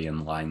a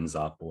million lines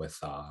up with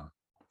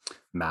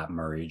Matt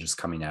Murray just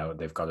coming out.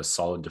 They've got a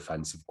solid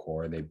defensive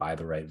core. They buy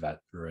the right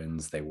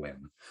veterans, they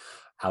win.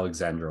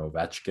 Alexander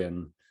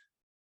Ovechkin,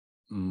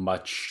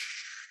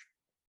 much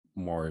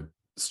more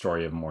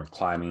story of more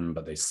climbing,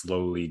 but they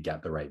slowly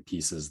get the right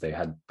pieces. They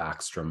had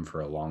Backstrom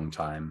for a long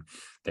time.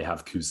 They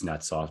have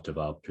Kuznetsov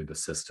developed through the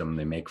system.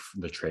 They make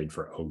the trade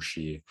for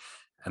Oshie,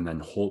 and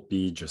then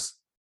Holtby just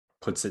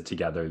puts it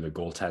together. The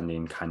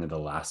goaltending, kind of the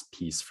last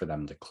piece for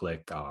them to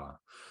click.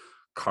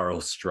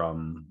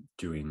 Karlstrom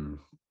doing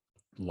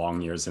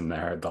long years in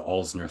there. The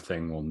Alsner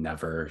thing will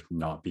never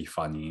not be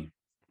funny.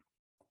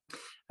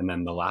 And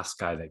then the last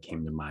guy that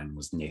came to mind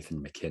was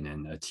Nathan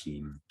McKinnon,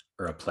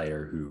 a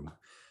player who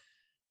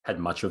had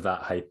much of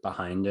that hype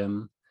behind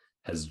him,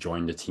 has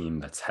joined a team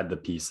that's had the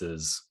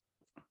pieces,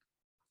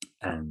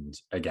 and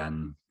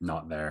again,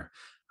 not there.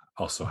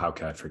 Also, how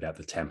could I forget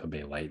the Tampa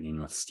Bay Lightning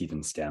with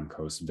Steven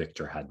Stamkos,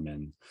 Victor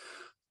Hedman?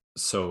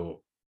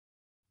 So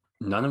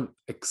none of,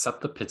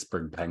 except the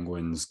Pittsburgh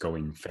Penguins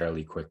going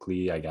fairly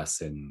quickly, I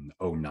guess, in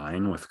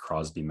 09 with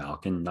Crosby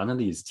Malkin, none of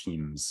these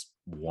teams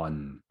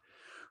won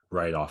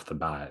right off the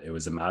bat. It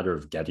was a matter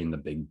of getting the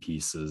big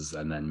pieces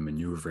and then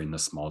maneuvering the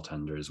small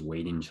tenders,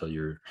 waiting till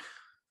your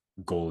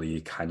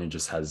goalie kind of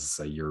just has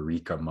a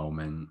eureka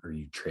moment, or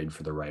you trade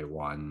for the right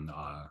one.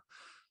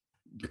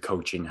 The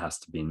coaching has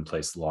to be in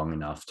place long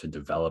enough to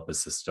develop a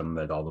system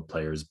that all the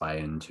players buy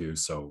into.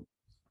 So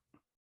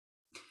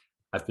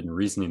I've been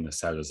reasoning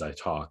this out as I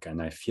talk,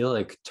 and I feel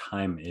like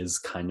time is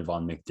kind of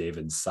on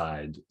McDavid's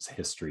side.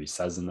 History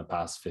says in the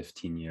past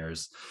 15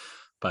 years,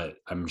 but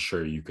I'm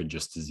sure you could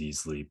just as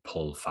easily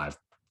pull 5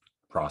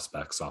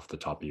 prospects off the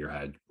top of your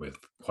head with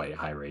quite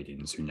high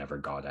ratings who never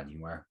got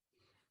anywhere.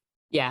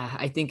 Yeah,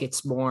 I think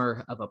it's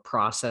more of a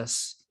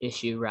process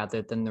issue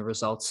rather than the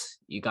results.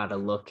 You got to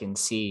look and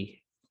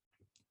see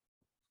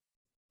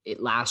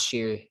it last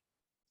year.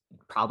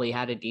 Probably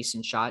had a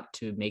decent shot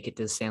to make it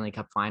to the Stanley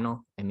Cup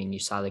final. I mean, you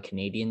saw the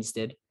Canadians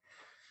did.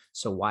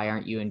 So why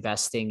aren't you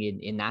investing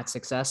in that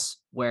success?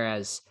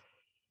 Whereas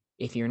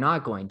if you're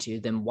not going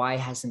to, then why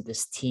hasn't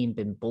this team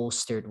been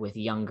bolstered with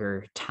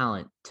younger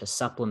talent to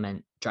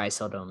supplement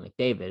Draisaitl and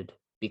McDavid?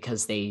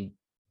 Because they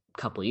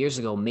a couple of years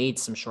ago made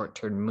some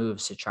short-term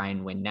moves to try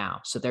and win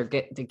now. So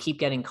they keep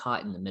getting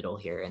caught in the middle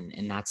here,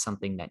 and that's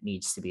something that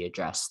needs to be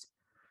addressed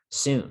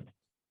soon.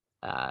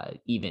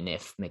 Even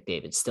if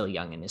McDavid's still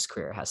young in his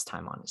career, has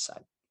time on his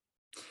side.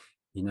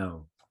 You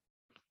know,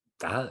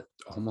 that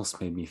almost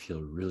made me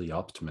feel really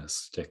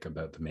optimistic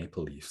about the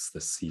Maple Leafs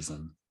this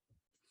season.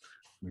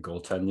 The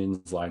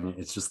goaltending's line,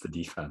 it's just the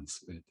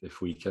defense.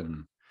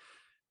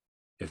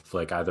 If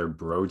like either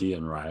Brody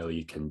and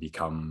Riley can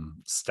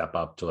step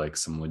up to like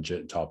some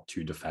legit top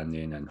 2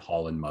 defending, and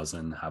Hall and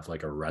Muzzin have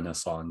like a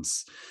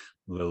renaissance,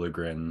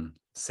 Liljegren,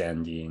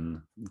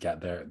 Sandin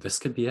get there, this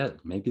could be it.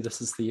 Maybe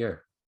this is the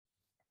year.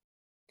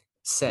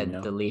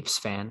 Said the Leafs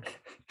fan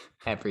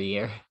every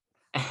year.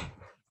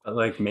 But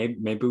like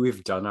maybe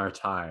we've done our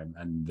time,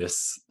 and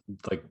this,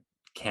 like,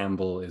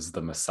 Campbell is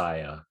the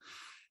Messiah,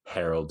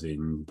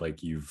 heralding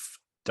like, you've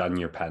done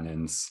your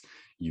penance,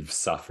 you've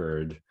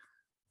suffered.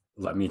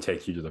 Let me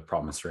take you to the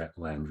promised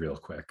land real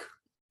quick.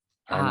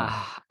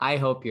 I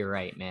hope you're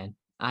right, man.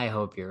 I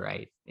hope you're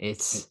right.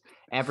 It's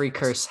every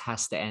curse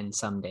has to end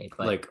someday,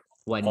 but like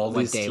what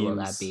day will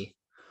that be?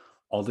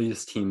 All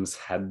these teams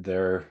had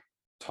their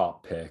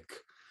top pick,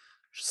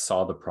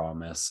 saw the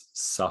promise,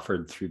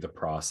 suffered through the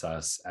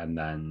process, and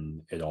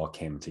then it all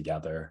came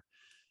together.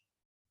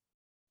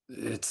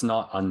 It's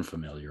not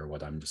unfamiliar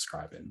what I'm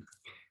describing.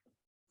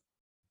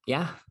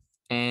 Yeah.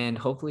 And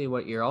hopefully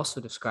what you're also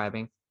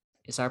describing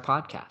is our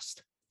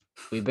podcast.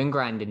 We've been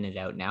grinding it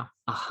out now,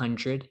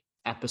 100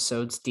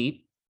 episodes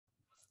deep.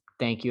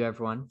 Thank you,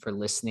 everyone, for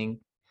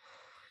listening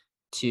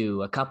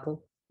to a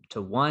couple,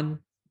 to one,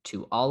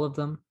 to all of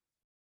them.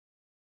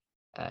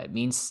 It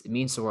means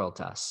the world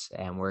to us,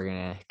 and we're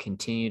gonna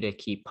continue to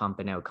keep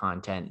pumping out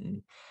content,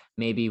 and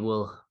maybe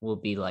we'll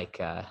be like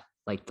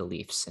the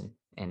Leafs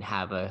and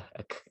have a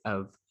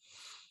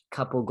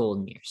couple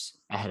golden years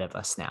ahead of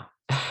us now.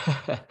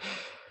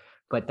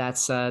 But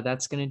that's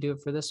gonna do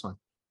it for this one.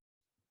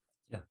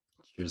 Yeah,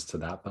 cheers to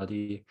that,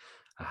 buddy.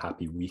 A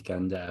happy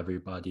weekend to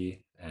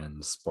everybody,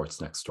 and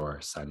Sports Next Door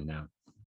signing out.